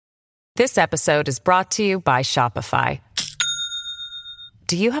This episode is brought to you by Shopify.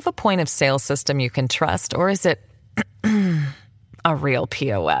 Do you have a point of sale system you can trust, or is it a real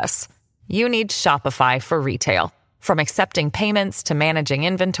POS? You need Shopify for retail. From accepting payments to managing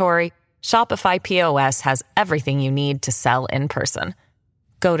inventory, Shopify POS has everything you need to sell in person.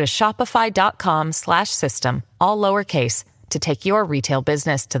 Go to shopify.com/system, all lowercase, to take your retail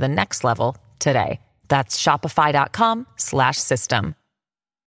business to the next level today. That's shopify.com/system.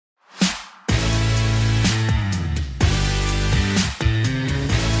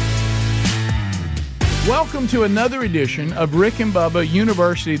 Welcome to another edition of Rick and Bubba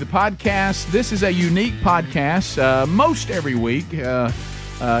University, the podcast. This is a unique podcast. Most every week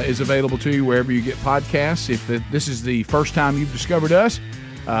is available to you wherever you get podcasts. If this is the first time you've discovered us,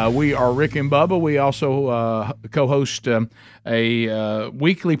 we are Rick and Bubba. We also co-host a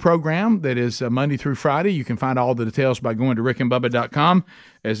weekly program that is Monday through Friday. You can find all the details by going to rickandbubba.com,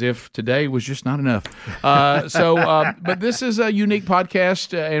 as if today was just not enough. But this is a unique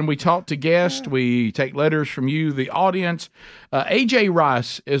podcast, and we talk to guests. We take letters from you, the audience. A.J.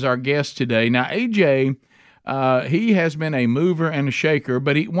 Rice is our guest today. Now, A.J., he has been a mover and a shaker,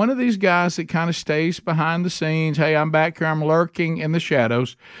 but one of these guys that kind of stays behind the scenes. Hey, I'm back here. I'm lurking in the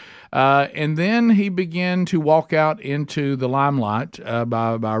shadows. And then he began to walk out into the limelight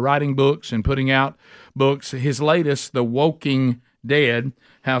by writing books and putting out books. His latest, The Woking Dead,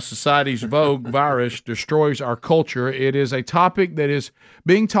 How Society's Vogue Virus Destroys Our Culture. It is a topic that is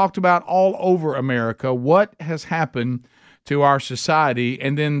being talked about all over America. What has happened to our society?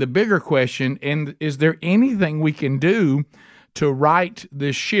 And then the bigger question, and is there anything we can do to right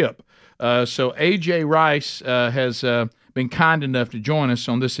this ship? So A.J. Rice has been kind enough to join us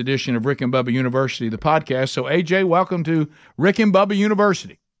on this edition of Rick and Bubba University, the podcast. So A.J., welcome to Rick and Bubba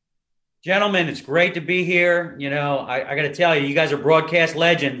University. Gentlemen, it's great to be here. You know, I got to tell you, you guys are broadcast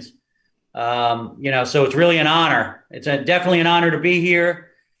legends. So it's really an honor. It's definitely an honor to be here.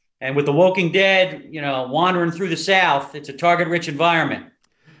 And with The Woking Dead, wandering through the South, it's a target-rich environment.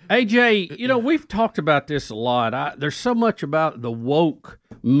 AJ, we've talked about this a lot. There's so much about the woke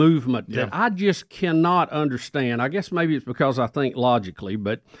movement that I just cannot understand. I guess maybe it's because I think logically,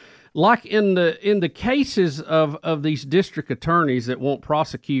 but like in the cases of these district attorneys that won't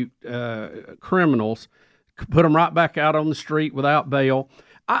prosecute criminals, put them right back out on the street without bail.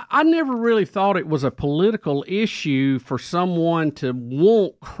 I never really thought it was a political issue for someone to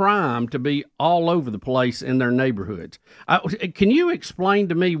want crime to be all over the place in their neighborhoods. Can you explain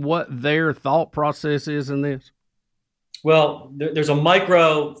to me what their thought process is in this? Well, there's a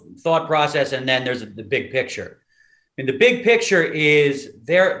micro thought process, and then there's the big picture. And the big picture is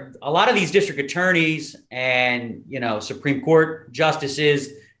a lot of these district attorneys and, Supreme Court justices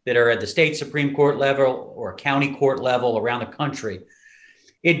that are at the state Supreme Court level or county court level around the country.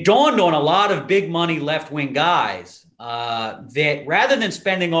 It dawned on a lot of big money left-wing guys that rather than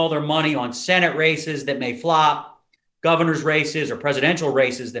spending all their money on Senate races that may flop, governor's races or presidential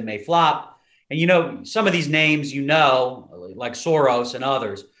races that may flop, and some of these names like Soros and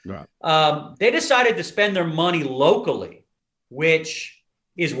others, right. They decided to spend their money locally, which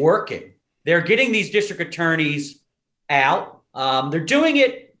is working. They're getting these district attorneys out. They're doing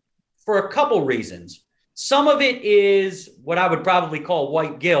it for a couple reasons. Some of it is what I would probably call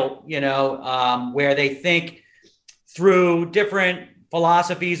white guilt, where they think through different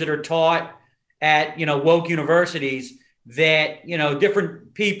philosophies that are taught at, woke universities that,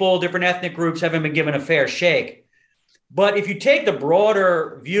 different people, different ethnic groups haven't been given a fair shake. But if you take the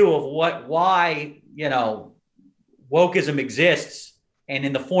broader view of why wokeism exists and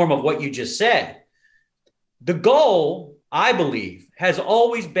in the form of what you just said, the goal, I believe, has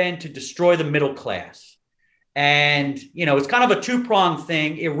always been to destroy the middle class. And, it's kind of a two-pronged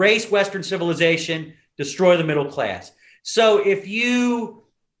thing: erase Western civilization, destroy the middle class. So if you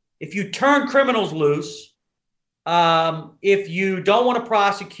turn criminals loose, if you don't want to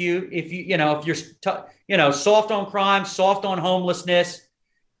prosecute, if you're soft on crime, soft on homelessness,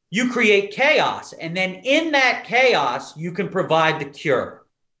 you create chaos. And then in that chaos, you can provide the cure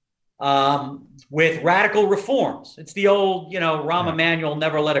with radical reforms. It's the old, Rahm Emanuel,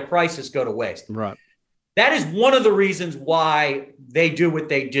 never let a crisis go to waste. Right. That is one of the reasons why they do what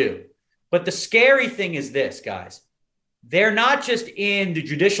they do. But the scary thing is this, guys. They're not just in the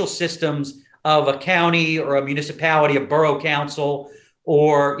judicial systems of a county or a municipality, a borough council,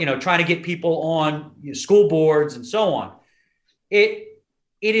 or, trying to get people on school boards and so on. It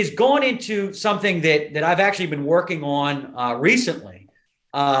has gone into something that I've actually been working on recently.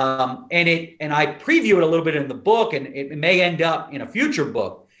 And I preview it a little bit in the book, and it may end up in a future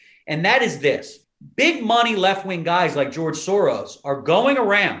book. And that is this: big money left-wing guys like George Soros are going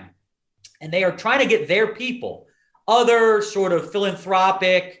around and they are trying to get their people, other sort of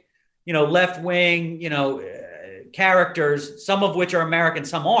philanthropic, left-wing, characters, some of which are American,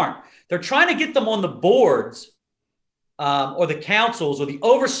 some aren't. They're trying to get them on the boards or the councils or the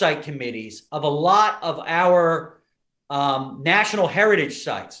oversight committees of a lot of our national heritage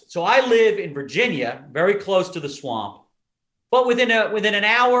sites. So I live in Virginia, very close to the swamp, but within an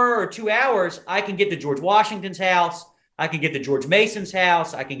hour or 2 hours, I can get to George Washington's house, I can get to George Mason's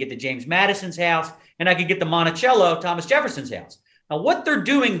house, I can get to James Madison's house, and I can get to Monticello, Thomas Jefferson's house. Now, what they're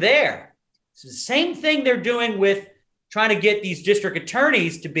doing there, it's the same thing they're doing with trying to get these district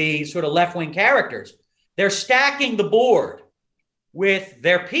attorneys to be sort of left-wing characters. They're stacking the board with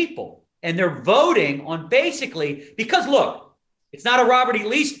their people, and they're voting on basically, because look, it's not a Robert E.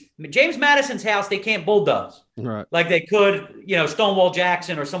 Lee. James Madison's house, they can't bulldoze like they could, Stonewall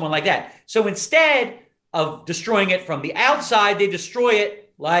Jackson or someone like that. So instead of destroying it from the outside, they destroy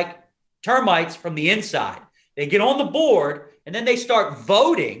it like termites from the inside. They get on the board, and then they start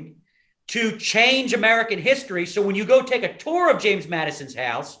voting to change American history. So when you go take a tour of James Madison's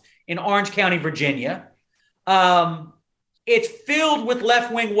house in Orange County, Virginia, it's filled with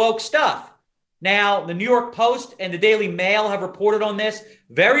left-wing woke stuff. Now, the New York Post and the Daily Mail have reported on this.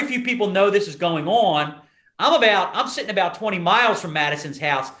 Very few people know this is going on. I'm sitting about 20 miles from Madison's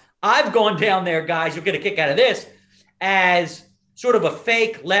house. I've gone down there, guys, you'll get a kick out of this, as sort of a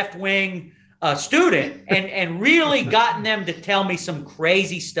fake left-wing student and really gotten them to tell me some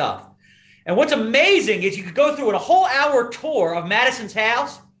crazy stuff. And what's amazing is you could go through a whole hour tour of Madison's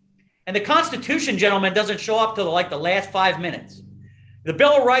house, and the Constitution, gentlemen, doesn't show up till the last 5 minutes. The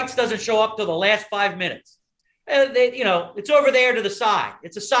Bill of Rights doesn't show up till the last 5 minutes. It's over there to the side.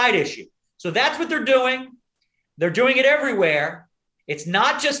 It's a side issue. So that's what they're doing. They're doing it everywhere. It's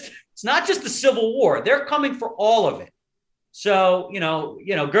not just the Civil War. They're coming for all of it. So,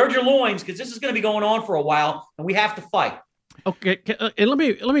 gird your loins, because this is going to be going on for a while, and we have to fight. Okay, and let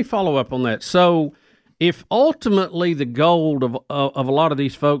me follow up on that. So, if ultimately the goal of a lot of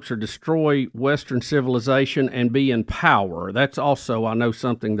these folks are destroy Western civilization and be in power, that's also, I know,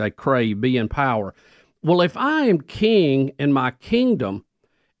 something they crave, be in power. Well, if I am king and my kingdom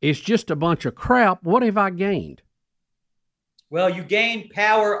is just a bunch of crap, what have I gained? Well, you gain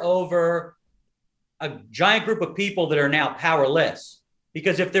power over a giant group of people that are now powerless.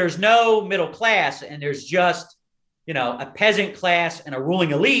 Because if there's no middle class and there's just a peasant class and a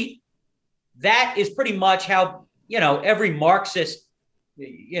ruling elite, that is pretty much how, every Marxist,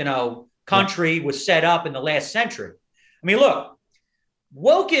 country was set up in the last century. I mean, look,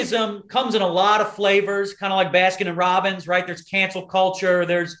 wokeism comes in a lot of flavors, kind of like Baskin and Robbins, right? There's cancel culture.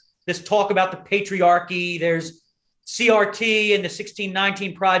 There's this talk about the patriarchy. There's CRT and the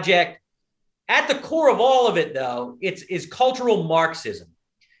 1619 Project. At the core of all of it, though, is cultural Marxism.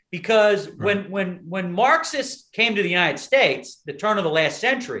 Because when Marxists came to the United States, the turn of the last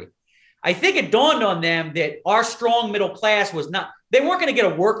century, I think it dawned on them that our strong middle class they weren't going to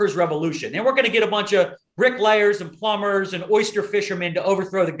get a workers' revolution. They weren't going to get a bunch of bricklayers and plumbers and oyster fishermen to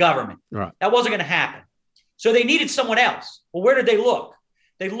overthrow the government. Right. That wasn't going to happen. So they needed someone else. Well, where did they look?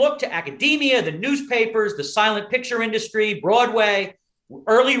 They looked to academia, the newspapers, the silent picture industry, Broadway,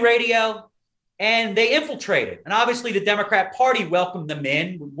 early radio. And they infiltrated. And obviously the Democrat Party welcomed them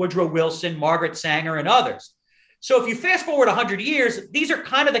in, Woodrow Wilson, Margaret Sanger, and others. So if you fast forward 100 years, these are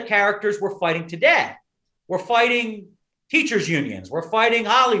kind of the characters we're fighting today. We're fighting teachers' unions. We're fighting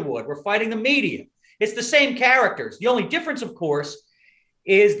Hollywood. We're fighting the media. It's the same characters. The only difference, of course,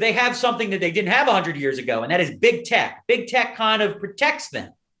 is they have something that they didn't have 100 years ago, and that is big tech. Big tech kind of protects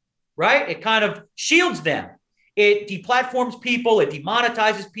them, right? It kind of shields them. It deplatforms people, it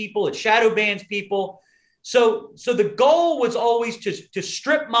demonetizes people, it shadow bans people. So the goal was always to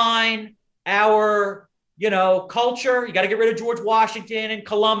strip mine our, culture. You got to get rid of George Washington and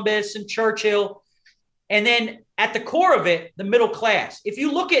Columbus and Churchill. And then at the core of it, the middle class. If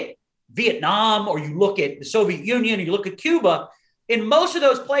you look at Vietnam or you look at the Soviet Union or you look at Cuba, in most of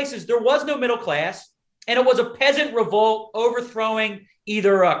those places, there was no middle class. And it was a peasant revolt overthrowing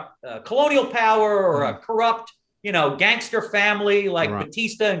either a colonial power or a corrupt gangster family like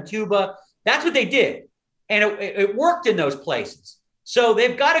Batista in Cuba. That's what they did. And it worked in those places. So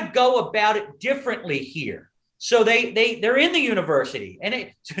they've got to go about it differently here. So they're in the university.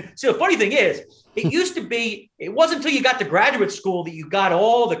 And so the funny thing is, it used to be, it wasn't until you got to graduate school that you got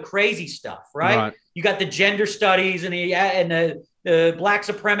all the crazy stuff, right? You got the gender studies and the black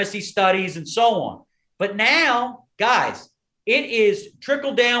supremacy studies and so on. But now, guys, it is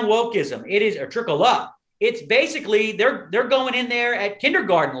trickle down wokeism. It is a trickle up. It's basically they're going in there at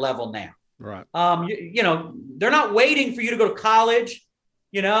kindergarten level now. Right. They're not waiting for you to go to college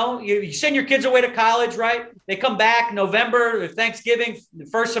You send your kids away to college, right? They come back November, Thanksgiving, the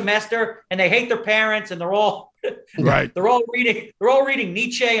first semester, and they hate their parents, and they're all right. They're all reading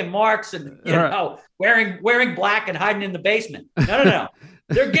Nietzsche and Marx, and wearing black and hiding in the basement. No.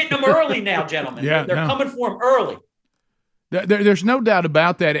 They're getting them early now, gentlemen. They're coming for them early. There's no doubt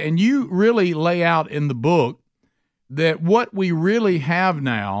about that, and you really lay out in the book that what we really have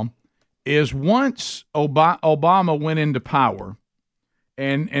now is once Obama went into power.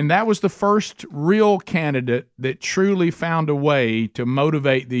 And that was the first real candidate that truly found a way to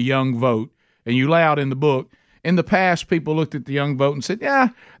motivate the young vote. And you lay out in the book, in the past, people looked at the young vote and said, yeah,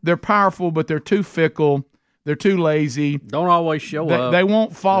 they're powerful, but they're too fickle. They're too lazy. Don't always show up. They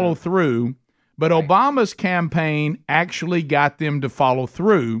won't follow through. But Obama's campaign actually got them to follow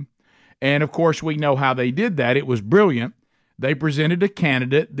through. And, of course, we know how they did that. It was brilliant. They presented a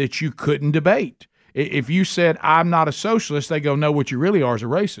candidate that you couldn't debate. If you said, I'm not a socialist, they go, no, what you really are is a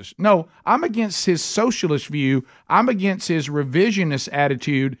racist. No, I'm against his socialist view. I'm against his revisionist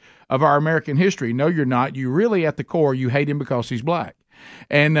attitude of our American history. No, you're not. You really, at the core, you hate him because he's black.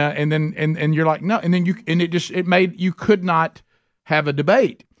 And then you're like, no. And then it made you could not have a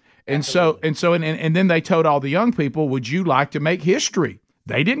debate. And then they told all the young people, would you like to make history?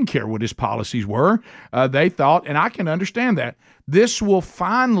 They didn't care what his policies were. They thought, and I can understand that, this will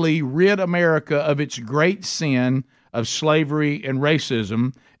finally rid America of its great sin of slavery and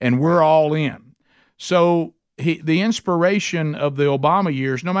racism, and we're all in. So the inspiration of the Obama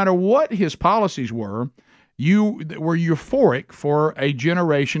years, no matter what his policies were, you were euphoric for a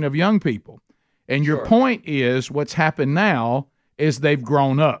generation of young people. And your point is, what's happened now is they've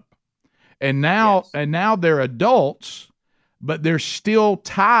grown up. And now they're adults, but they're still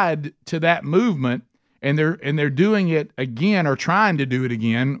tied to that movement, and they're doing it again, or trying to do it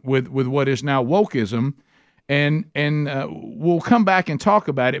again with what is now wokeism, and we'll come back and talk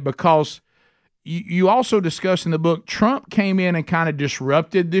about it, because you also discuss in the book Trump came in and kind of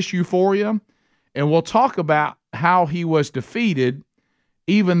disrupted this euphoria, and we'll talk about how he was defeated,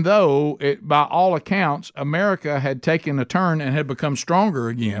 even though by all accounts America had taken a turn and had become stronger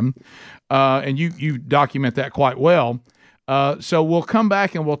again, and you document that quite well. So we'll come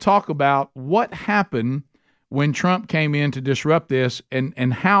back and we'll talk about what happened when Trump came in to disrupt this,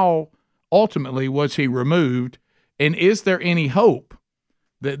 and how ultimately was he removed, and is there any hope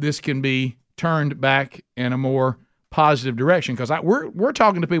that this can be turned back in a more positive direction? Because we're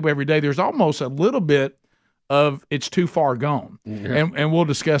talking to people every day. There's almost a little bit of it's too far gone, and we'll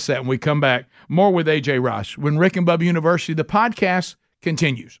discuss that when we come back. More with A.J. Rice when Rick and Bubba University, the podcast,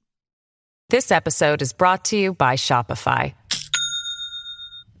 continues. This episode is brought to you by Shopify.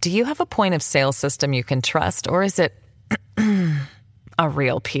 Do you have a point of sale system you can trust, or is it a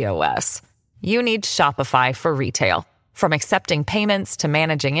real POS? You need Shopify for retail. From accepting payments to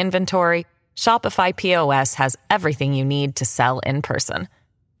managing inventory, Shopify POS has everything you need to sell in person.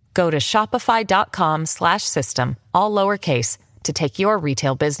 Go to shopify.com/system, all lowercase, to take your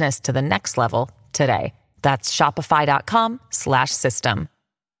retail business to the next level today. That's shopify.com/system.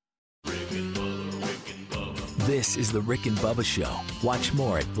 This is the Rick and Bubba Show. Watch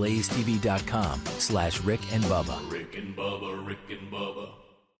more at blazetv.com/Rick and Bubba. Rick and Bubba, Rick and Bubba.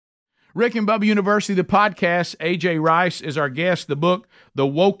 Rick and Bubba University, the podcast. A.J. Rice is our guest. The book, The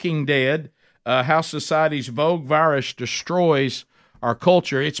Woking Dead, How Society's Vogue Virus Destroys Our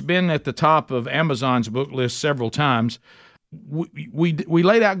Culture. It's been at the top of Amazon's book list several times. We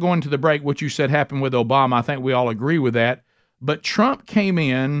laid out going to the break what you said happened with Obama. I think we all agree with that. But Trump came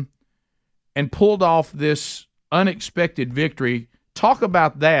in and pulled off this unexpected victory. Talk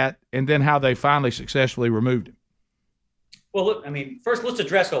about that, and then how they finally successfully removed him. Well, look, first let's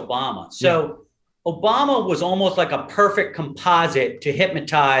address Obama. So Obama was almost like a perfect composite to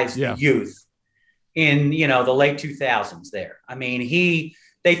hypnotize the youth in, the late 2000s there.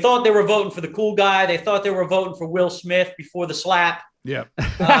 They thought they were voting for the cool guy. They thought they were voting for Will Smith before the slap. Yeah. He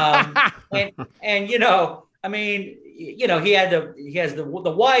has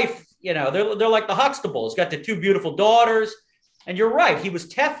the wife, they're like the Huxtables. He's got the two beautiful daughters. And you're right, he was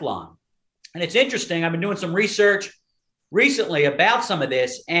Teflon. And it's interesting. I've been doing some research recently about some of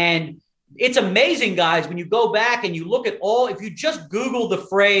this, and it's amazing, guys, when you go back and you look at if you just Google the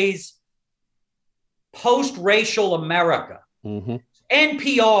phrase post-racial America,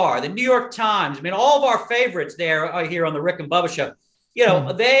 NPR, the New York Times, all of our favorites there are here on the Rick and Bubba Show,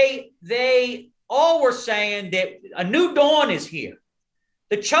 they all were saying that a new dawn is here.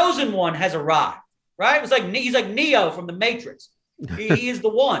 The chosen one has arrived, right? He's like Neo from the Matrix. He is the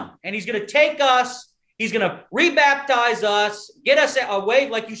one, and he's going to take us. He's going to rebaptize us, get us away,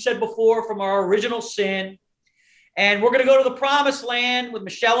 like you said before, from our original sin. And we're going to go to the promised land with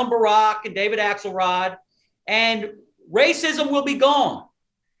Michelle and Barack and David Axelrod, and racism will be gone.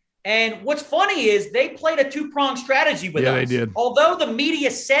 And what's funny is they played a two-pronged strategy with us. Yeah, they did. Although the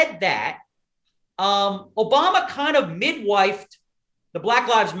media said that, Obama kind of midwifed the Black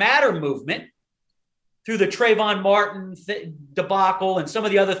Lives Matter movement through the Trayvon Martin debacle and some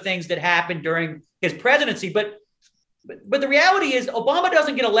of the other things that happened during his presidency. But the reality is Obama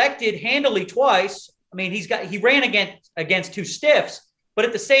doesn't get elected handily twice. I mean, he ran against two stiffs, but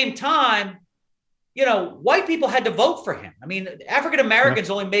at the same time, white people had to vote for him. I mean, African Americans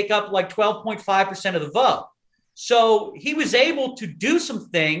only make up like 12.5% of the vote. So he was able to do some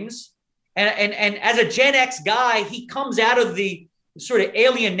things. And as a Gen X guy, he comes out of the sort of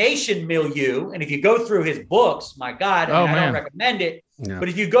alienation milieu. And if you go through his books, my God, I don't recommend it. Yeah. But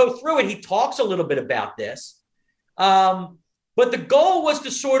if you go through it, he talks a little bit about this. But the goal was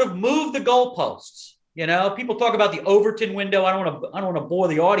to sort of move the goalposts. People talk about the Overton window. I don't want to bore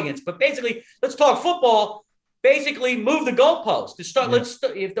the audience, but basically, let's talk football. Basically, move the goalpost to start.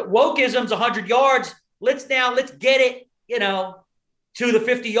 If the wokeism's 100 yards, let's get it, to the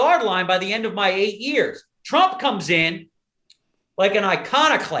 50-yard line by the end of my 8 years. Trump comes in like an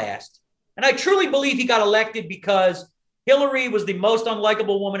iconoclast, and I truly believe he got elected because Hillary was the most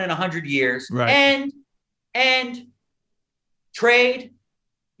unlikable woman in 100 years, right? And trade.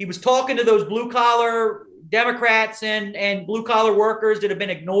 He was talking to those blue-collar Democrats and blue-collar workers that have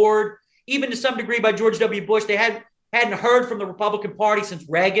been ignored, even to some degree by George W. Bush. They hadn't heard from the Republican Party since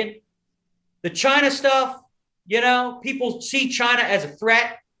Reagan. The China stuff, people see China as a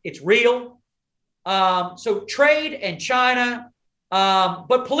threat. It's real. So trade and China,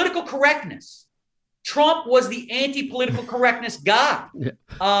 but political correctness. Trump was the anti-political correctness guy.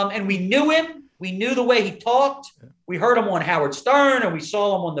 And we knew him. We knew the way he talked. We heard him on Howard Stern, and we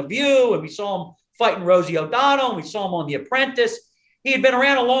saw him on The View, and we saw him fighting Rosie O'Donnell, and we saw him on The Apprentice. He had been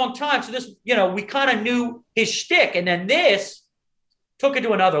around a long time. So this, we kind of knew his shtick. And then this took it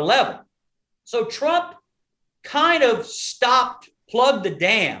to another level. So Trump kind of plugged the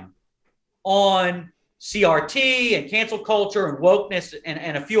dam on CRT and cancel culture and wokeness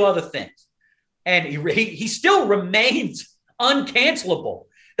and a few other things. And he still remains uncancelable.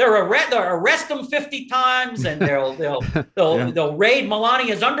 They'll arrest him 50 times, and they'll raid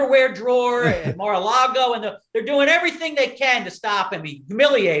Melania's underwear drawer at Mar-a-Lago, and they're doing everything they can to stop him,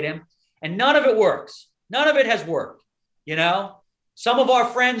 humiliate him, and none of it works. None of it has worked. Some of our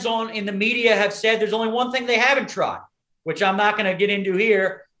friends in the media have said there's only one thing they haven't tried, which I'm not going to get into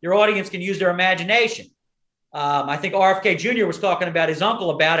here. Your audience can use their imagination. I think RFK Jr. was talking about his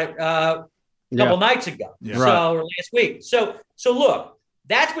uncle about it a couple nights ago, or last week. So look.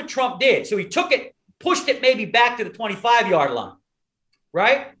 That's what Trump did. So he took it, pushed it maybe back to the 25-yard line,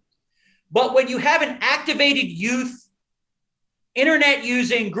 right? But when you have an activated youth,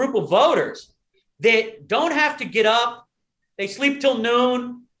 internet-using group of voters that don't have to get up, they sleep till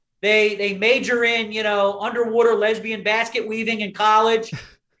noon, they major in, underwater lesbian basket weaving in college,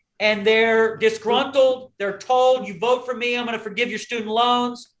 and they're disgruntled. They're told, you vote for me, I'm going to forgive your student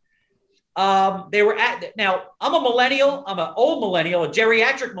loans. Now I'm a millennial. I'm an old millennial, a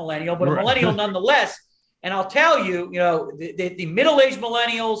geriatric millennial, but a millennial nonetheless. And I'll tell you, the middle-aged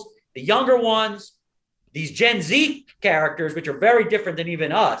millennials, the younger ones, these Gen Z characters, which are very different than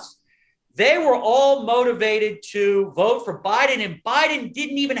even us, they were all motivated to vote for Biden, and Biden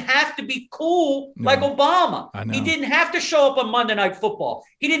didn't even have to be cool like Obama. He didn't have to show up on Monday Night Football.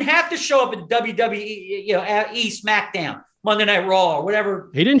 He didn't have to show up at WWE, SmackDown. Monday Night Raw or whatever.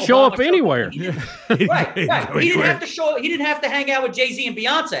 He didn't show up anywhere. Right. He didn't have to He didn't have to hang out with Jay-Z and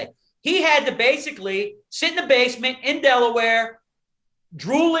Beyonce. He had to basically sit in the basement in Delaware,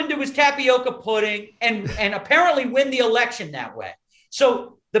 drool into his tapioca pudding, and apparently win the election that way.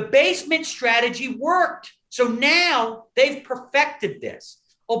 So the basement strategy worked. So now they've perfected this.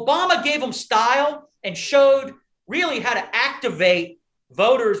 Obama gave them style and showed really how to activate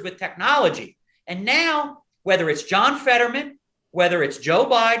voters with technology. And now, whether it's John Fetterman, whether it's Joe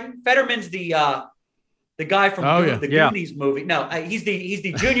Biden, Fetterman's the guy from the Goonies movie. No, he's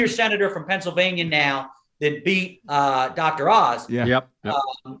the junior senator from Pennsylvania now that beat Dr. Oz. Yeah.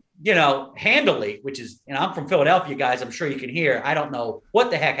 Handily, which is, I'm from Philadelphia, guys. I'm sure you can hear. I don't know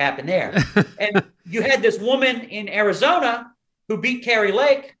what the heck happened there. And you had this woman in Arizona who beat Carrie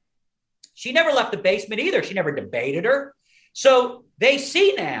Lake. She never left the basement either. She never debated her. So they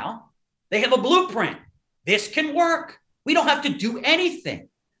see now they have a blueprint. This can work. We don't have to do anything.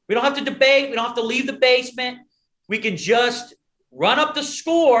 We don't have to debate. We don't have to leave the basement. We can just run up the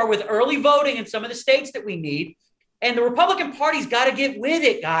score with early voting in some of the states that we need. And the Republican Party's got to get with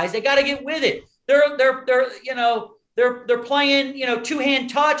it, guys. They got to get with it. they're playing, two-hand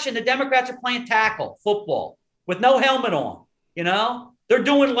touch, and the Democrats are playing tackle football with no helmet on. They're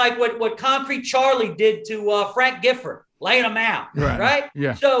doing like what Concrete Charlie did to Frank Gifford, laying him out, right?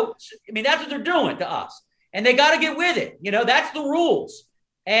 Yeah. So, that's what they're doing to us, and they got to get with it. That's the rules,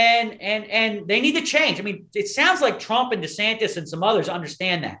 and they need to change. It sounds like Trump and DeSantis and some others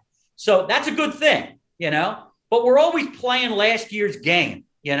understand that, so that's a good thing, But we're always playing last year's game,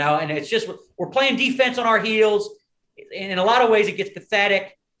 and it's just we're playing defense on our heels. In a lot of ways, it gets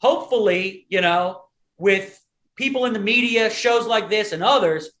pathetic. Hopefully, with people in the media, shows like this and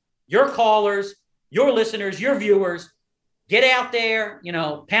others, your callers, your listeners, your viewers, get out there,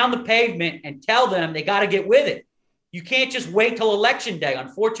 pound the pavement and tell them they got to get with it. You can't just wait till Election Day,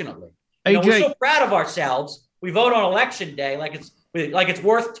 unfortunately. We're so proud of ourselves. We vote on Election Day like it's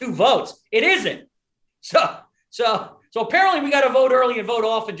worth 2 votes. It isn't. So apparently we got to vote early and vote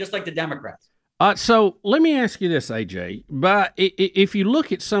often, just like the Democrats. So let me ask you this, AJ. But if you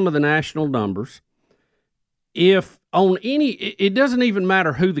look at some of the national numbers, it doesn't even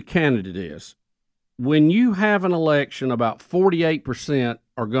matter who the candidate is. When you have an election, about 48%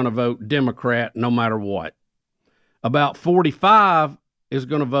 are going to vote Democrat no matter what. About 45% is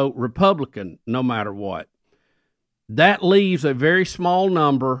going to vote Republican no matter what. That leaves a very small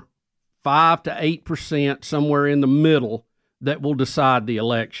number, 5 to 8%, somewhere in the middle, that will decide the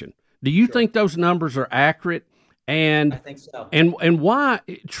election. Do you think those numbers are accurate? And I think so. And why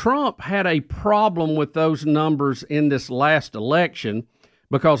Trump had a problem with those numbers in this last election,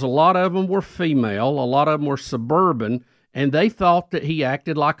 because a lot of them were female, a lot of them were suburban, and they thought that he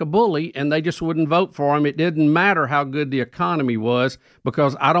acted like a bully, and they just wouldn't vote for him. It didn't matter how good the economy was,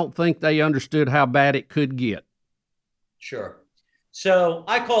 because I don't think they understood how bad it could get. Sure. So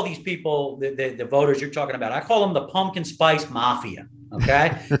I call these people, the voters you're talking about, I call them the pumpkin spice mafia,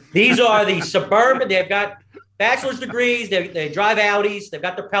 okay? These are the suburban, they've got bachelor's degrees, they drive Audis, they've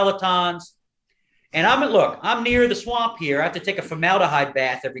got their Pelotons. And I'm near the swamp here. I have to take a formaldehyde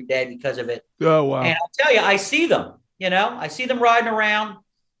bath every day because of it. Oh, wow. And I'll tell you, I see them, I see them riding around.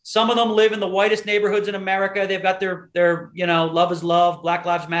 Some of them live in the whitest neighborhoods in America. They've got their love is love, Black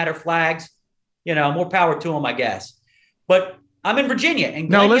Lives Matter flags, more power to them, I guess. But I'm in Virginia. And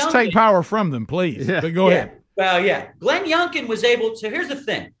let's take power from them, please. Yeah. But go ahead. Well, yeah. Glenn Youngkin was able to, here's the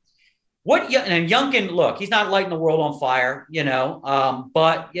thing. And Youngkin, look, he's not lighting the world on fire,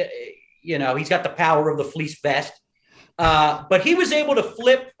 but, he's got the power of the fleece vest. But he was able to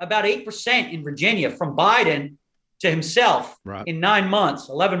flip about 8% in Virginia from Biden to himself in 9 months,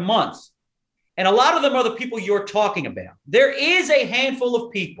 11 months. And a lot of them are the people you're talking about. There is a handful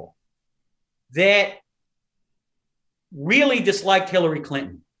of people that really disliked Hillary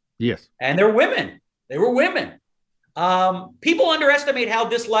Clinton. Yes. And they're women. They were women. People underestimate how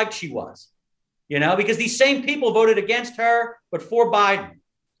disliked she was, because these same people voted against her, but for Biden.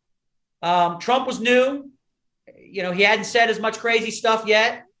 Trump was new. He hadn't said as much crazy stuff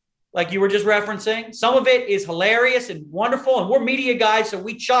yet, like you were just referencing. Some of it is hilarious and wonderful, and we're media guys, so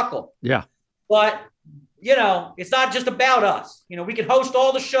we chuckle. Yeah. But, it's not just about us. We can host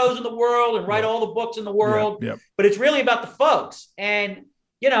all the shows in the world and write all the books in the world, but it's really about the folks. And,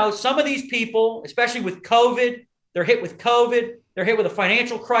 some of these people, especially with COVID, they're hit with COVID. They're hit with a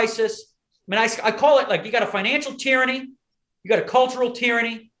financial crisis. I call it like you got a financial tyranny, you got a cultural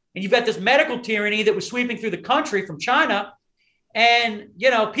tyranny, and you've got this medical tyranny that was sweeping through the country from China. And,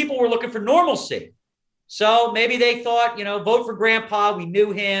 people were looking for normalcy. So maybe they thought, vote for grandpa. We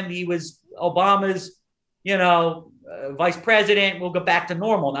knew him. He was Obama's, vice president. We'll go back to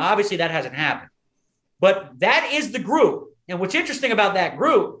normal. Now, obviously that hasn't happened, but that is the group. And what's interesting about that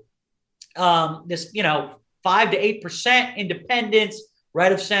group, this, 5 to 8% independents,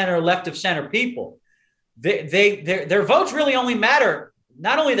 right of center, left of center people, their votes really only matter,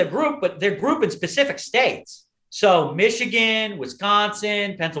 not only their group, but their group in specific states. So Michigan,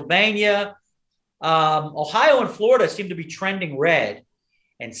 Wisconsin, Pennsylvania, Ohio and Florida seem to be trending red.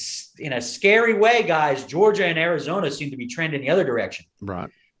 And in a scary way, guys, Georgia and Arizona seem to be trending the other direction. Right.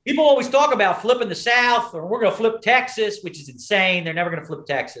 People always talk about flipping the South, or we're going to flip Texas, which is insane. They're never going to flip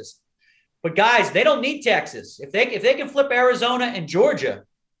Texas. But guys, they don't need Texas. If they can flip Arizona and Georgia,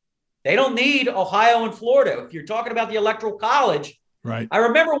 they don't need Ohio and Florida. If you're talking about the Electoral College, right? I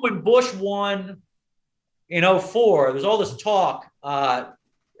remember when Bush won in 2004. There's all this talk.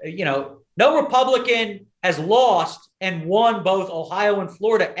 No Republican has lost and won both Ohio and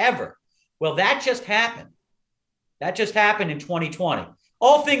Florida ever. Well, that just happened. That just happened in 2020.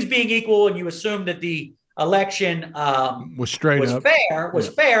 All things being equal, and you assume that the election was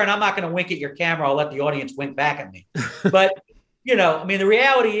fair, and I'm not going to wink at your camera. I'll let the audience wink back at me. But I mean, the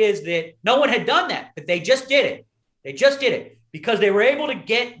reality is that no one had done that, but they just did it. They just did it because they were able to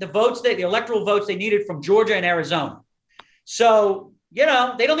get the electoral votes they needed from Georgia and Arizona. So, they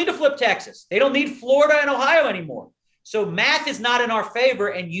don't need to flip Texas. They don't need Florida and Ohio anymore. So math is not in our favor,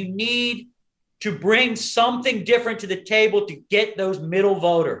 and you need to bring something different to the table to get those middle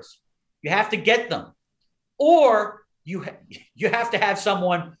voters. You have to get them. Or you have to have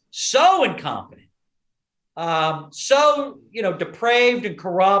someone so incompetent, so depraved and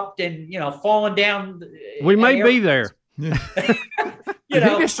corrupt and falling down. We may be there. Did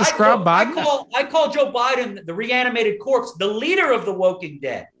he just describe Biden? I call Joe Biden the reanimated corpse, the leader of the Woking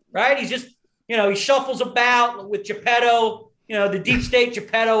Dead. Right? He's just he shuffles about with Geppetto, the deep state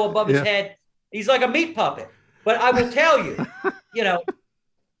Geppetto above his head. He's like a meat puppet. But I will tell you,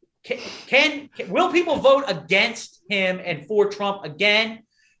 will people vote against him and for Trump again?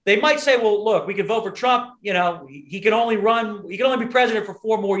 They might say, well, look, we can vote for Trump. He can only be president for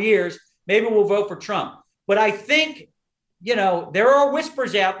 4 more years. Maybe we'll vote for Trump. But I think, there are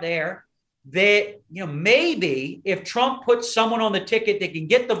whispers out there that, maybe if Trump puts someone on the ticket that can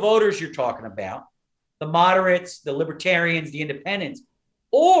get the voters you're talking about, the moderates, the libertarians, the independents,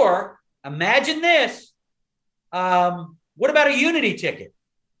 or imagine this, what about a unity ticket?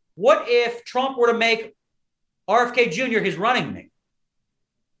 What if Trump were to make RFK Jr. his running mate?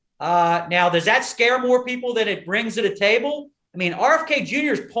 Now, does that scare more people than it brings to the table? I mean, RFK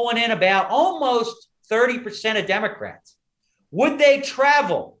Jr. is pulling in about almost 30% of Democrats. Would they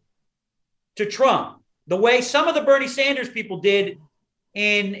travel to Trump the way some of the Bernie Sanders people did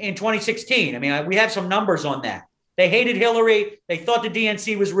in 2016? I mean, we have some numbers on that. They hated Hillary. They thought the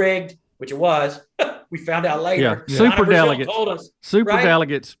DNC was rigged, which it was. We found out later. Yeah, super delegates. Told us, super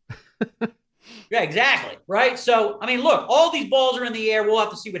delegates. Yeah, exactly. Right. So, I mean, look, all these balls are in the air. We'll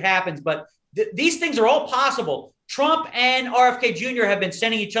have to see what happens. But these things are all possible. Trump and RFK Jr. have been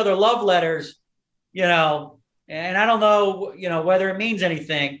sending each other love letters, and I don't know, whether it means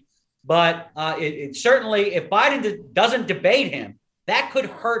anything. But it certainly, if Biden doesn't debate him, that could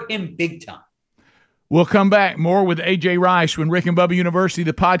hurt him big time. We'll come back more with A.J. Rice when Rick and Bubba University,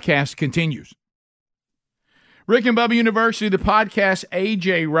 the podcast, continues. Rick and Bubba University, the podcast.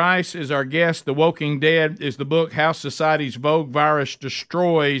 A.J. Rice is our guest. The Woking Dead is the book, How Society's Vogue Virus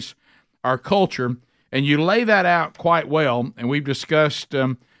Destroys Our Culture. And you lay that out quite well, and we've discussed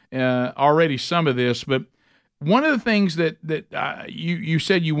already some of this. But one of the things that you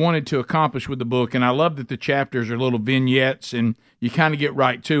said you wanted to accomplish with the book, and I love that the chapters are little vignettes and you kind of get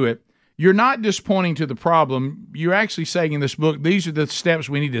right to it. You're not just pointing to the problem. You're actually saying in this book, these are the steps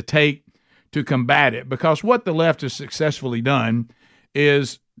we need to take to combat it, because what the left has successfully done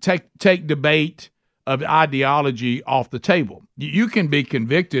is take debate of ideology off the table. You can be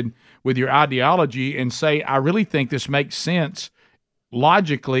convicted with your ideology and say, I really think this makes sense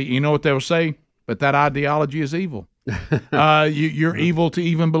logically. You know what they'll say? But that ideology is evil. You're evil to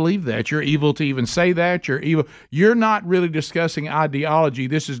even believe that. You're evil to even say that. You're evil. You're not really discussing ideology.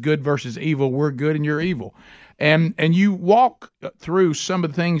 This is good versus evil. We're good and you're evil. And you walk through some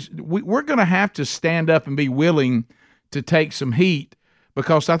of the things. We're going to have to stand up and be willing to take some heat,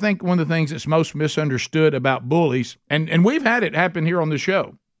 because I think one of the things that's most misunderstood about bullies, and we've had it happen here on the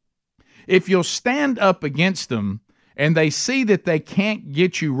show, if you'll stand up against them and they see that they can't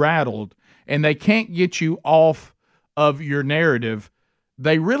get you rattled and they can't get you off of your narrative,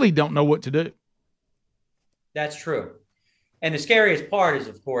 they really don't know what to do. That's true. And the scariest part is,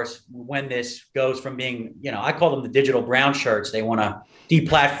 of course, when this goes from being, I call them the digital brown shirts. They want to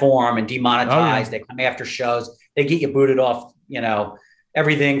deplatform and demonetize. Oh, yeah. They come after shows. They get you booted off,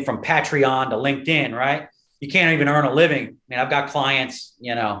 everything from Patreon to LinkedIn, right? You can't even earn a living. I mean, I've got clients,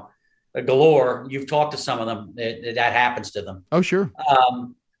 galore. You've talked to some of them that happens to them. Oh, sure.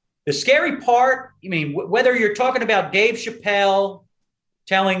 The scary part, whether you're talking about Dave Chappelle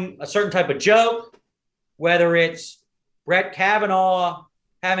telling a certain type of joke, whether it's Brett Kavanaugh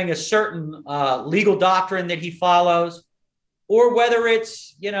having a certain legal doctrine that he follows, or whether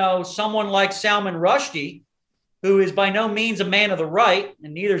it's, someone like Salman Rushdie, who is by no means a man of the right,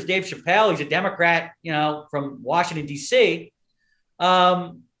 and neither is Dave Chappelle. He's a Democrat, from Washington, D.C. He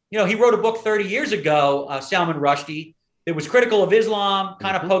wrote a book 30 years ago, Salman Rushdie, that was critical of Islam,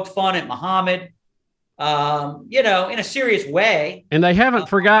 kind of poked fun at Muhammad, in a serious way. And they haven't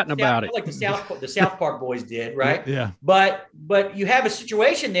forgotten about it. Like the South Park boys did, right? Yeah. But you have a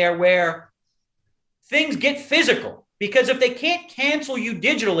situation there where things get physical, because if they can't cancel you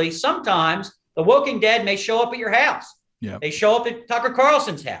digitally, sometimes the Woking Dead may show up at your house. Yeah. They show up at Tucker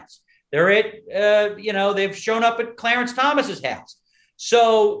Carlson's house. They're at, they've shown up at Clarence Thomas's house.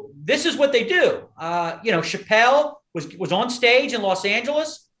 So this is what they do. Chappelle was on stage in Los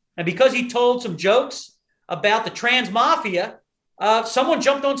Angeles, and because he told some jokes about the trans mafia, someone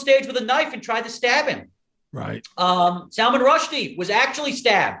jumped on stage with a knife and tried to stab him. Right. Salman Rushdie was actually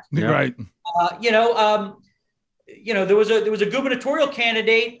stabbed. Right. There was a gubernatorial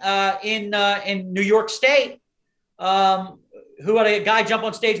candidate in New York State who had a guy jump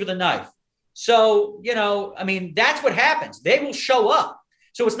on stage with a knife. So, that's what happens. They will show up.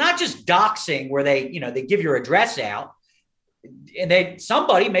 So it's not just doxing where they give your address out, and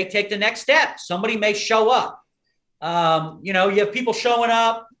somebody may take the next step. Somebody may show up. You have people showing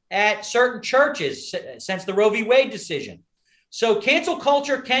up at certain churches since the Roe v. Wade decision. So cancel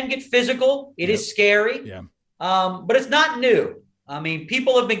culture can get physical. It is scary. Yeah. But it's not new. I mean,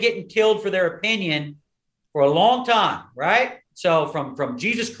 people have been getting killed for their opinion for a long time, right? So from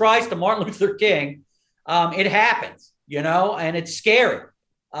Jesus Christ to Martin Luther King, it happens, and it's scary.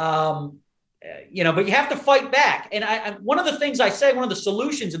 But you have to fight back. And one of the things I say, one of the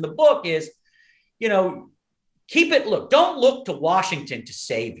solutions in the book is, don't look to Washington to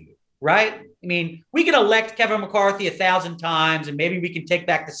save you, right? I mean, we can elect Kevin McCarthy 1,000 times, and maybe we can take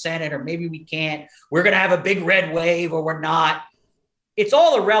back the Senate, or maybe we can't. We're going to have a big red wave, or we're not. It's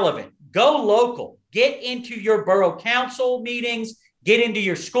all irrelevant. Go local. Get into your borough council meetings. Get into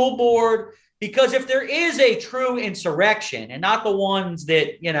your school board. Because if there is a true insurrection, and not the ones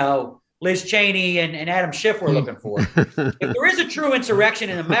that, Liz Cheney and Adam Schiff were looking for, if there is a true insurrection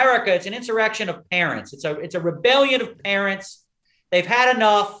in America, it's an insurrection of parents. It's a rebellion of parents. They've had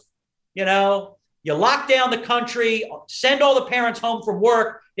enough. You lock down the country, send all the parents home from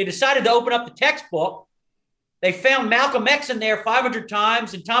work. They decided to open up the textbook. They found Malcolm X in there 500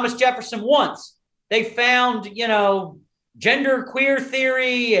 times and Thomas Jefferson once. They found, gender queer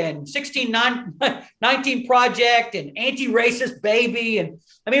theory and 1619 Project and anti-racist baby. And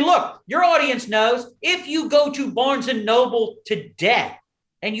look, your audience knows if you go to Barnes and Noble today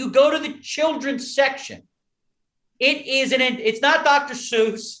and you go to the children's section, it's not Dr.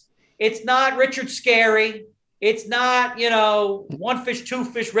 Seuss. It's not Richard Scarry. It's not, one fish, two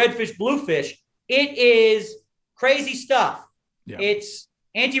fish, red fish, blue fish. It is crazy stuff. Yeah. It's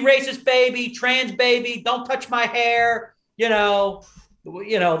anti-racist baby, trans baby, don't touch my hair. The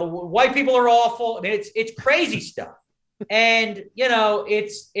white people are awful. I mean, it's crazy stuff. And,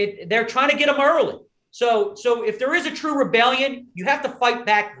 they're trying to get them early. So if there is a true rebellion, you have to fight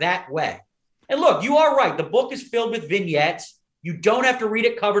back that way. And look, you are right. The book is filled with vignettes. You don't have to read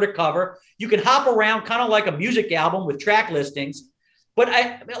it cover to cover. You can hop around kind of like a music album with track listings. But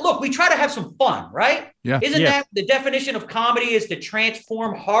look, we try to have some fun, right? Yeah. Isn't that the definition of comedy, is to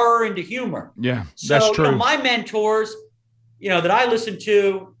transform horror into humor? Yeah, that's true. My mentors, that I listened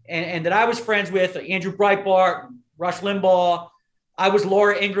to and that I was friends with, Andrew Breitbart, Rush Limbaugh. I was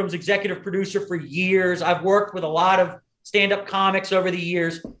Laura Ingram's executive producer for years. I've worked with a lot of stand-up comics over the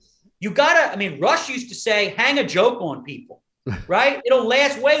years. Rush used to say, hang a joke on people. Right? It'll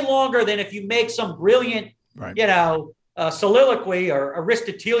last way longer than if you make some brilliant, soliloquy or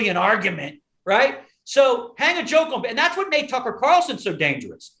Aristotelian argument, right? So hang a joke on, and that's what made Tucker Carlson so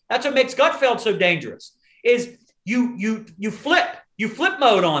dangerous. That's what makes Gutfeld so dangerous, is you flip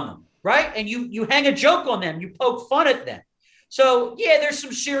mode on them, right? And you hang a joke on them, you poke fun at them. So yeah, there's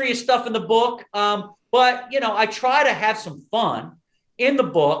some serious stuff in the book, but I try to have some fun in the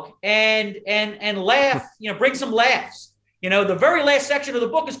book and laugh, bring some laughs. The very last section of the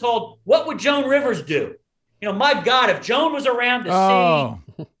book is called "What Would Joan Rivers Do?" My God, if Joan was around to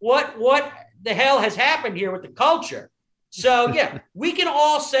see what the hell has happened here with the culture. So yeah, we can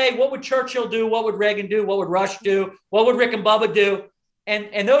all say, what would Churchill do? What would Reagan do? What would Rush do? What would Rick and Bubba do?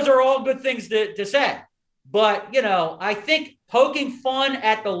 And those are all good things to say. But, I think poking fun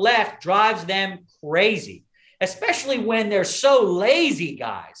at the left drives them crazy, especially when they're so lazy,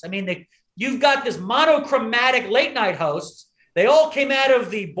 guys. You've got this monochromatic late night hosts. They all came out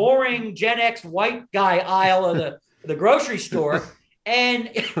of the boring Gen X white guy aisle of the grocery store. And,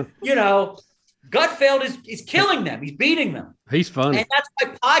 Gutfeld is killing them. He's beating them. He's funny. And that's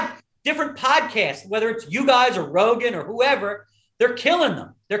why different podcasts, whether it's you guys or Rogan or whoever, they're killing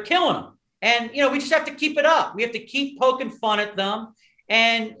them. And, we just have to keep it up. We have to keep poking fun at them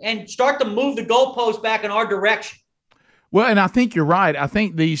and start to move the goalpost back in our direction. Well, and I think you're right. I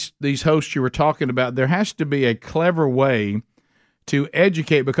think these hosts you were talking about, there has to be a clever way to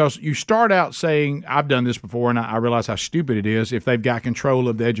educate, because you start out saying, I've done this before, and I realize how stupid it is if they've got control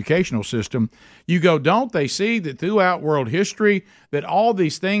of the educational system. You go, don't they see that throughout world history that all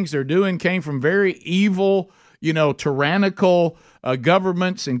these things they're doing came from very evil, tyrannical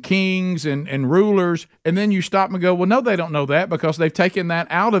governments and kings and rulers, and then you stop and go, well, no, they don't know that because they've taken that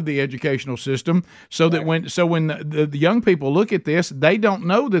out of the educational system, so that when the young people look at this, they don't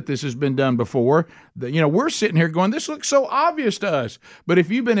know that this has been done before. We're sitting here going, this looks so obvious to us. But if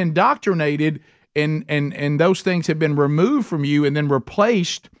you've been indoctrinated and those things have been removed from you and then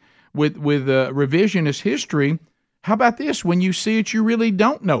replaced with revisionist history, how about this? When you see it, you really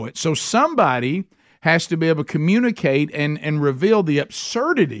don't know it. So somebody has to be able to communicate and reveal the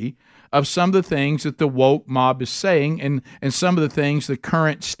absurdity of some of the things that the woke mob is saying and some of the things the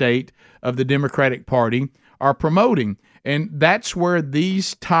current state of the Democratic Party are promoting. And that's where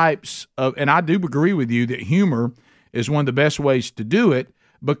these types of, and I do agree with you that humor is one of the best ways to do it,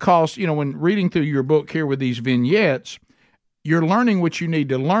 because, when reading through your book here with these vignettes, you're learning what you need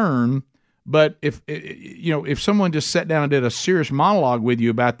to learn. But if someone just sat down and did a serious monologue with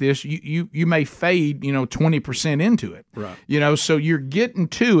you about this, you may fade 20% into it. Right. So you're getting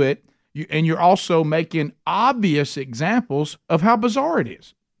to it, and you're also making obvious examples of how bizarre it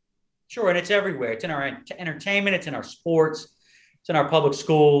is. Sure, and it's everywhere. It's in our entertainment. It's in our sports. It's in our public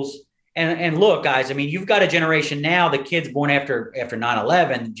schools. And look, guys, I mean, you've got a generation now, the kids born after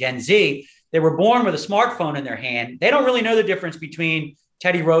 9/11, Gen Z. They were born with a smartphone in their hand. They don't really know the difference between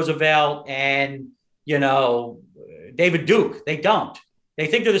Teddy Roosevelt and, David Duke. They don't. They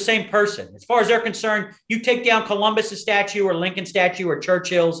think they're the same person. As far as they're concerned, you take down Columbus's statue or Lincoln's statue or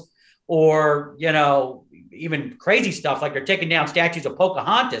Churchill's or, even crazy stuff like they're taking down statues of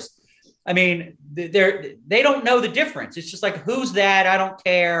Pocahontas. I mean, they don't know the difference. It's just like, who's that? I don't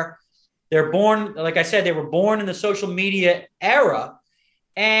care. They're born, like I said, they were born in the social media era.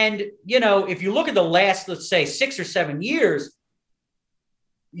 And, if you look at the last, let's say, 6 or 7 years,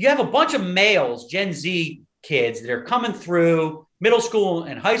 you have a bunch of males, Gen Z kids, that are coming through middle school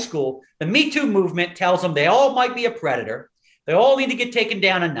and high school. The Me Too movement tells them they all might be a predator. They all need to get taken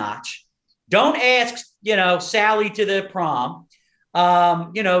down a notch. Don't ask, Sally to the prom.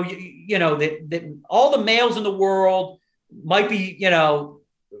 That all the males in the world might be,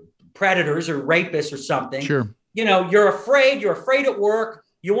 predators or rapists or something. Sure. You're afraid at work.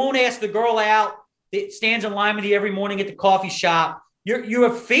 You won't ask the girl out that stands in line with you every morning at the coffee shop. You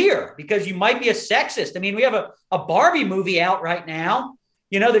have fear because you might be a sexist. I mean, we have a Barbie movie out right now,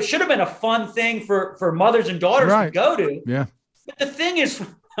 that should have been a fun thing for mothers and daughters to go to. Yeah. But the thing is,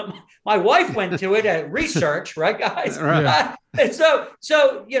 my wife went to it at research, right, guys? Right. And so,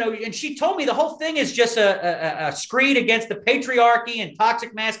 and she told me the whole thing is just a screed against the patriarchy and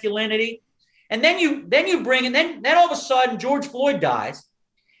toxic masculinity. And then you bring, and then all of a sudden George Floyd dies.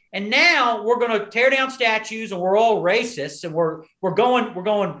 And now we're going to tear down statues and we're all racists and we're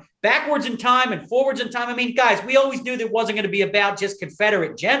going backwards in time and forwards in time. I mean, guys, we always knew that it wasn't going to be about just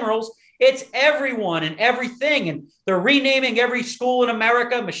Confederate generals. It's everyone and everything. And they're renaming every school in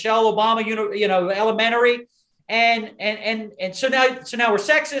America, Michelle Obama, elementary. And so now we're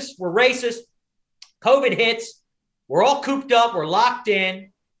sexist, we're racist. COVID hits, we're all cooped up, we're locked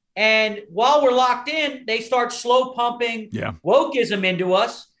in. And while we're locked in, they start slow pumping wokeism into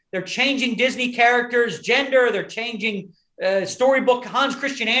us. They're changing Disney characters' gender. They're changing storybook Hans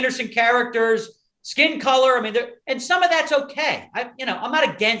Christian Andersen characters, skin color. I mean, and some of that's okay. I'm not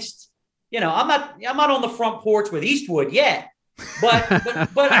against. I'm not on the front porch with Eastwood yet. But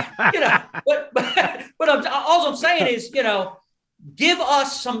all I'm saying is, give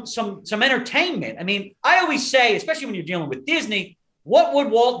us some entertainment. I mean, I always say, especially when you're dealing with Disney, what would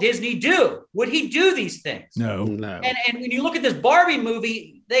Walt Disney do? Would he do these things? No. And when you look at this Barbie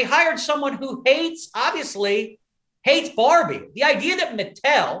movie, they hired someone who obviously hates Barbie. The idea that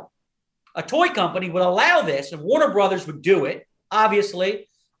Mattel, a toy company, would allow this and Warner Brothers would do it, obviously.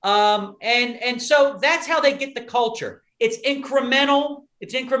 And so that's how they get the culture. It's incremental.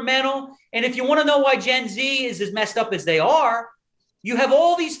 And if you want to know why Gen Z is as messed up as they are, you have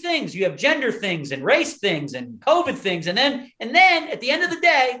all these things. You have gender things and race things and COVID things. And then at the end of the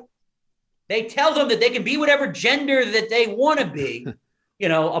day, they tell them that they can be whatever gender that they want to be,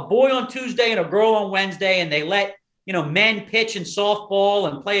 a boy on Tuesday and a girl on Wednesday. And they let, men pitch in softball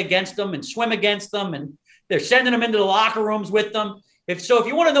and play against them and swim against them. And they're sending them into the locker rooms with them. If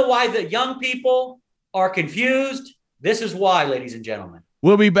you want to know why the young people are confused, this is why, ladies and gentlemen.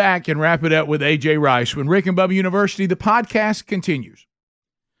 We'll be back and wrap it up with A.J. Rice when Rick and Bubba University, the podcast, continues.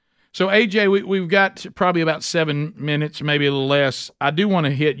 So, A.J., we've got probably about 7 minutes, maybe a little less. I do want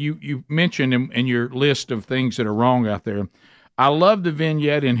to hit, you mentioned in your list of things that are wrong out there. I love the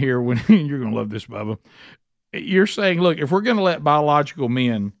vignette in here when you're going to love this, Bubba. You're saying, look, if we're going to let biological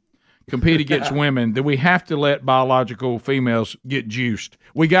men compete against women, then we have to let biological females get juiced.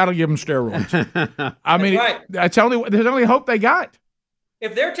 We got to give them steroids. I mean, right. there's only hope they got.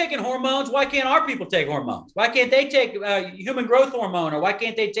 If they're taking hormones, why can't our people take hormones? Why can't they take human growth hormone, or why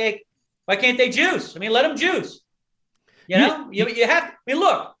can't they juice? I mean, let them juice. You know, you have. I mean,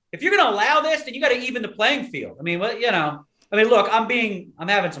 look, if you're going to allow this, then you got to even the playing field. I mean, look, I'm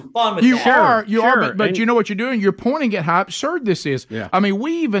having some fun with that. You are, but you know what you're doing? You're pointing at how absurd this is. Yeah. I mean,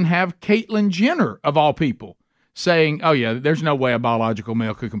 we even have Caitlyn Jenner, of all people, saying, "Oh yeah, there's no way a biological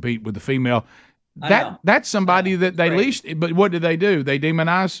male could compete with the female." That's somebody that they least. But what do? They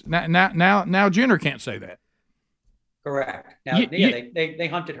demonize now. Jenner can't say that. Correct. Now, they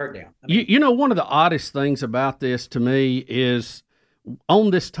hunted her down. I mean, you know, one of the oddest things about this to me is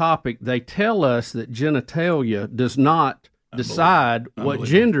on this topic, they tell us that genitalia does not decide what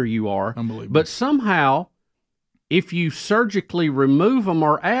gender you are. But somehow, if you surgically remove them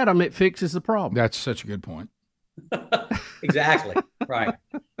or add them, it fixes the problem. That's such a good point. Exactly. Right.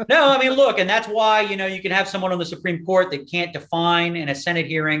 No, I mean, look, and that's why, you can have someone on the Supreme Court that can't define in a Senate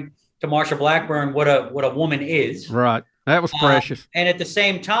hearing to Marsha Blackburn what a woman is. Right. That was precious. And at the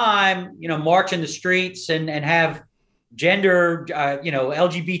same time, march in the streets and have gender,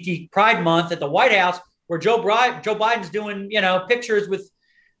 LGBT Pride Month at the White House, where Joe Biden's doing, pictures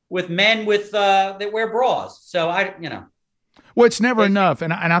with men that wear bras. So Well, it's never enough,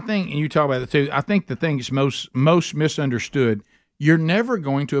 and I think, and you talk about it too. I think the thing is most misunderstood. You're never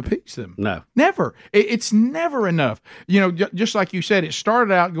going to appease them. No, never. It's never enough. Just like you said, it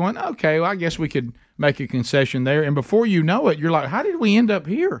started out going, okay, well, I guess we could make a concession there, and before you know it, you're like, how did we end up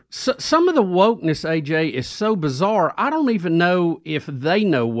here? So, some of the wokeness, AJ, is so bizarre. I don't even know if they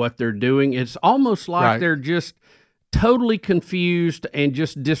know what they're doing. It's almost like they're just totally confused and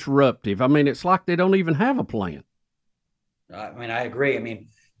just disruptive. I mean, it's like they don't even have a plan. I mean, I agree. I mean,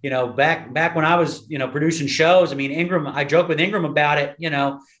 back when I was, producing shows, I mean, I joke with Ingram about it.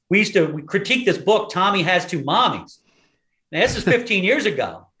 We critique this book, Tommy Has Two Mommies. Now, this is 15 years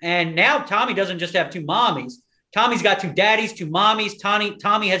ago. And now Tommy doesn't just have two mommies. Tommy's got two daddies, two mommies.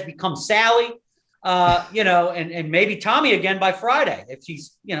 Tommy has become Sally, and maybe Tommy again by Friday if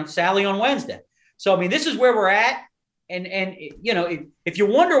she's, Sally on Wednesday. So, I mean, this is where we're at. And if you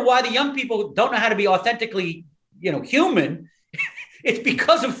wonder why the young people don't know how to be authentically human, it's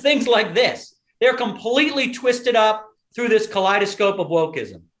because of things like this. They're completely twisted up through this kaleidoscope of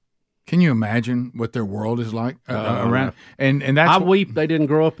wokeism. Can you imagine what their world is like around? And that's I weep they didn't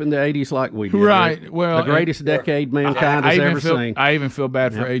grow up in the 80s like we did. Right. Well, the greatest decade mankind has ever seen. I even feel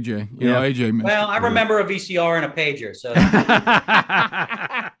bad for AJ. AJ. Well, I remember a VCR and a pager. So,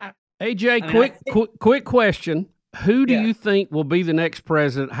 AJ, quick question: who do you think will be the next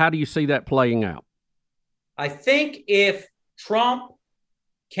president? How do you see that playing out? I think if Trump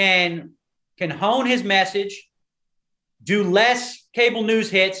can hone his message, do less cable news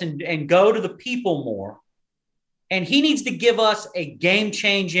hits and go to the people more, and he needs to give us a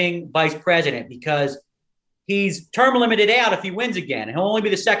game-changing vice president because he's term limited out if he wins again. And he'll only be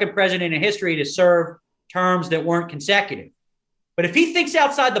the second president in history to serve terms that weren't consecutive. But if he thinks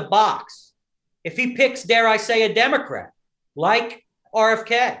outside the box, if he picks, dare I say, a Democrat like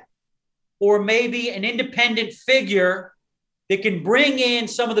RFK, or maybe an independent figure that can bring in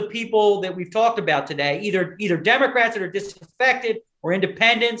some of the people that we've talked about today, either Democrats that are disaffected or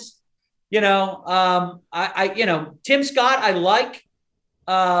independents. Tim Scott I like,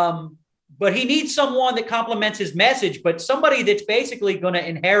 but he needs someone that complements his message, but somebody that's basically going to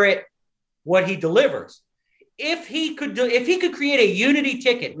inherit what he delivers. If he could create a unity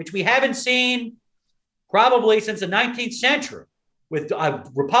ticket, which we haven't seen probably since the 19th century, with a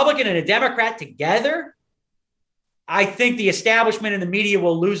Republican and a Democrat together, I think the establishment and the media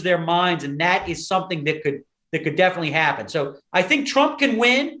will lose their minds, and that is something that could definitely happen. So I think Trump can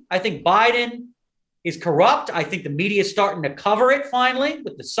win. I think Biden is corrupt. I think the media is starting to cover it finally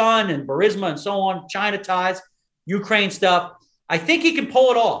with the Sun and Burisma and so on, China ties, Ukraine stuff. I think he can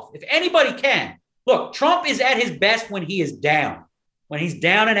pull it off. If anybody can. Look, Trump is at his best when he is down, when he's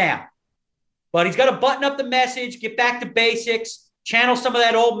down and out. But he's got to button up the message, get back to basics, channel some of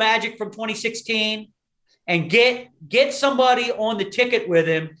that old magic from 2016, and get somebody on the ticket with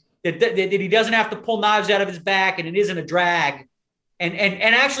him that he doesn't have to pull knives out of his back and it isn't a drag, and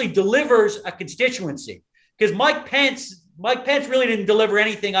actually delivers a constituency. Because Mike Pence really didn't deliver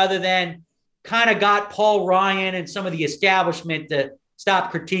anything other than kind of got Paul Ryan and some of the establishment to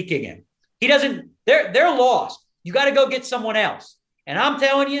stop critiquing him. He doesn't. They're lost. You got to go get someone else. And I'm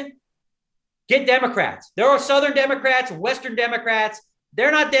telling you, get Democrats. There are Southern Democrats and Western Democrats.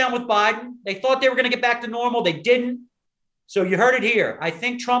 They're not down with Biden. They thought they were going to get back to normal. They didn't. So you heard it here. I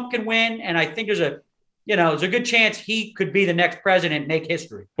think Trump can win, and I think there's a good chance he could be the next president and make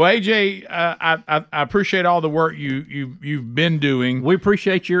history. Well, AJ, I appreciate all the work you've been doing. We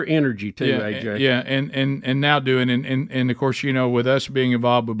appreciate your energy too, AJ. Yeah, and now doing, and of course, with us being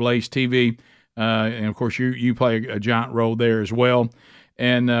involved with Blaze TV, and of course you play a giant role there as well.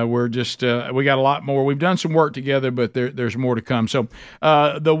 And we're just we got a lot more. We've done some work together, but there's more to come. So,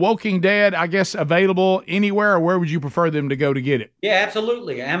 The Woking Dad, I guess, available anywhere, or where would you prefer them to go to get it? Yeah,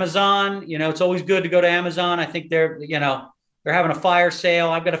 absolutely. Amazon. It's always good to go to Amazon. I think they're having a fire sale.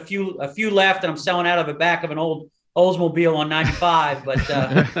 I've got a few left, and I'm selling out of the back of an old Oldsmobile on 95.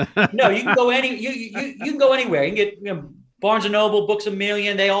 But no, you can go you can go anywhere. You can get Barnes and Noble, Books A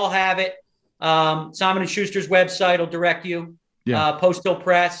Million. They all have it. Simon & Schuster's website will direct you. Yeah. Postal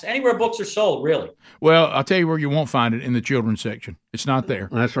Press, anywhere books are sold, really. Well, I'll tell you where you won't find it, in the children's section. It's not there.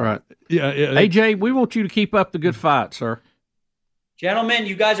 That's right. Yeah, AJ, we want you to keep up the good fight, sir. Gentlemen,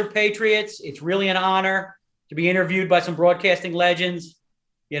 you guys are patriots. It's really an honor to be interviewed by some broadcasting legends.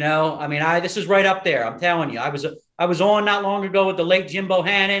 This is right up there. I'm telling you. I was on not long ago with the late Jim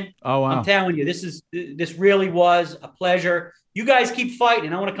Bohannon. Oh, wow. I'm telling you, this really was a pleasure. You guys keep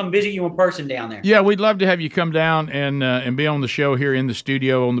fighting. I want to come visit you in person down there. Yeah, we'd love to have you come down and be on the show here in the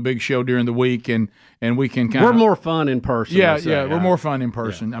studio on the big show during the week, and we can kind of. We're more fun in person. Yeah, we're more fun in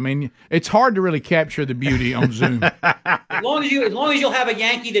person. Yeah. I mean, it's hard to really capture the beauty on Zoom. As long as you'll have a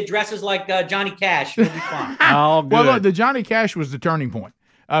Yankee that dresses like Johnny Cash, you'll be fine. Oh, good. Well, look, the Johnny Cash was the turning point.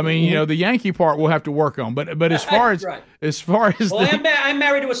 I mean, the Yankee part we'll have to work on, but as far as right. I'm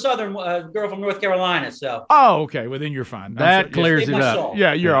married to a Southern girl from North Carolina, so. Oh, okay. Well, then you're fine. That clears it up. Soul.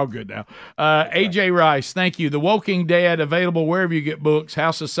 Yeah, you're all good now. AJ Rice, thank you. The Woking Dad, available wherever you get books.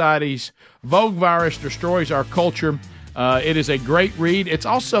 How Society's Vogue Virus Destroys Our Culture. It is a great read. It's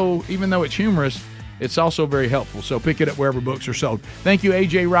also, even though it's humorous, it's also very helpful. So pick it up wherever books are sold. Thank you,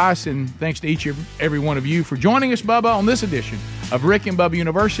 AJ Rice, and thanks to each and every one of you for joining us, Bubba, on this edition of Rick and Bubba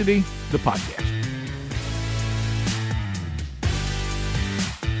University, the podcast.